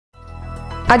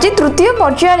आज तृतीय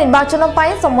पर्याय निर्वाचन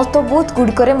पर समस्त बूथ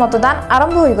गुड़िकर मतदान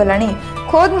आरंभ हो गलानी।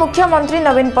 खोद मुख्यमंत्री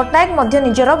नवीन पट्टनायक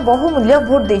निजर बहुमूल्य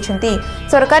भोट देछंती।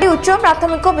 सरकारी उच्च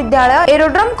प्राथमिक विद्यालय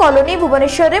एरोड्रम कॉलोनी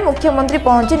भुवनेश्वर में मुख्यमंत्री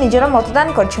पहुंची निजर मतदान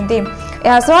करछंती।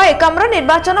 एहासह एकाम्र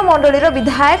निर्वाचन मंडलीर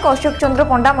विधायक अशोक चंद्र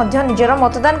पंडा निजर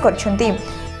मतदान करछंती।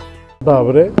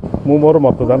 भावरे मु मोर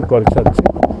मतदान कर सारी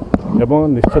एवं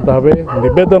निश्चित भाव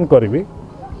निवेदन करी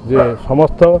जे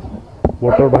समस्त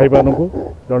वोटर भाई मानू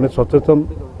जड़े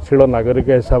सचेतनशील नागरिक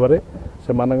हिसाब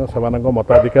से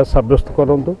मताधिकार सब्यस्त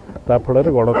करूँ ताफल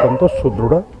गणतंत्र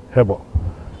सुदृढ़ हेब।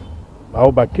 आ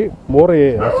बाकी मोर ये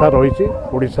आशा रही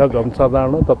ओडिशा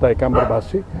जनसाधारण तथा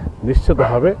एकाम्रवासी निश्चित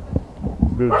भाव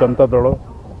जनता दल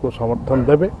को समर्थन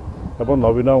देवे और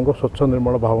नवीन को स्वच्छ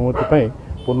निर्मल भावमूर्ति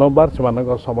पुनर्बार से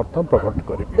समर्थन प्रकट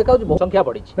करें।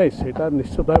 सेटा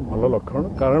निश्चित भाव भल लक्षण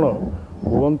कारण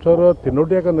भुवनेश्वर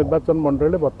तीनोटियाक निर्वाचन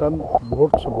मंडल बर्तमान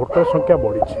भोटर संख्या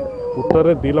बढ़ी। उत्तर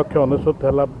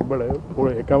 2,69,000 बेले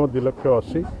एकाम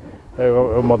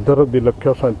 2,80,000 मध्यर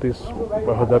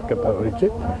 2,37,000 के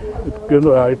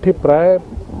रही प्राय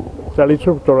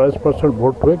 40-44%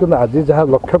 भोट हुए कि आज जहाँ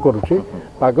लक्ष्य करुच्ची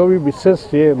पाग भी विशेष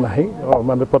ये ना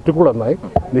माने प्रतिकूल ना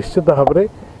निश्चित भाव में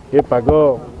ये पाग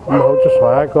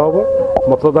सहायक हम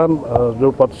मतदान जो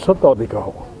प्रतिशत अधिक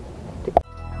हम।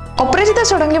 अपराजिता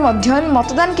षडंगी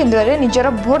मतदान केन्द्र में निजर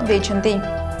भोट देछंती।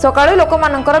 सकाळु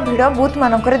लोकमानंकर भिड़ बूथ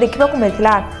मानकर देखा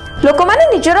मिलता। लोक माने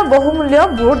निजर बहुमूल्य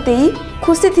भोट दे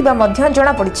खुशी थिबा मध्य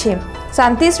जणा पड़िछि।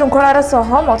 शांति श्रृंखलार सह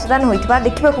मतदान होइथिबा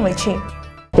देखा मिलछि।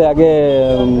 आगे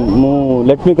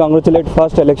let me congratulate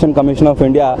first election commission of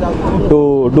India to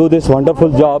do this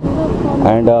wonderful job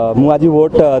and मु आज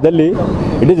vote Delhi.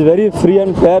 it is very free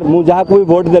and fair। मु जहाँ कोई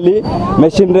वोट देली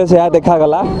मशीन रे से यहाँ देखा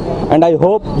गला and I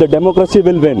hope the democracy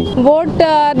will win। Vote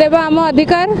देवा आम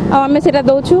अधिकार आम से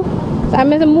दौचु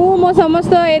आम मो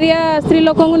समस्त एरिया स्त्री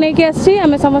लोक नहीं आसी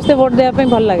आम समस्ते वोट देवाई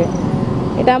भल लगे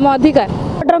यहाँ आम अधिकार।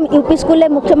 यूपी स्कूल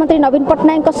मुख्यमंत्री नवीन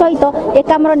पट्टनायक सहित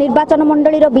एकाम्र निर्वाचन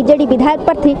मंडलीर बीजेडी विधायक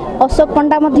प्रार्थी अशोक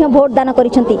पंडा भोट दान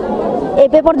करिसेंती।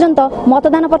 एबे पर्यंत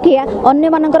मतदान प्रक्रिया अन्य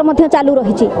मानकर मध्य चालू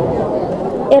रही।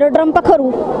 एरोड्रम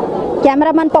पाखरु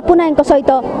कैमरामैन पप्पू नायक सहित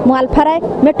मु अल्फा राय,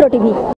 मेट्रो टीवी।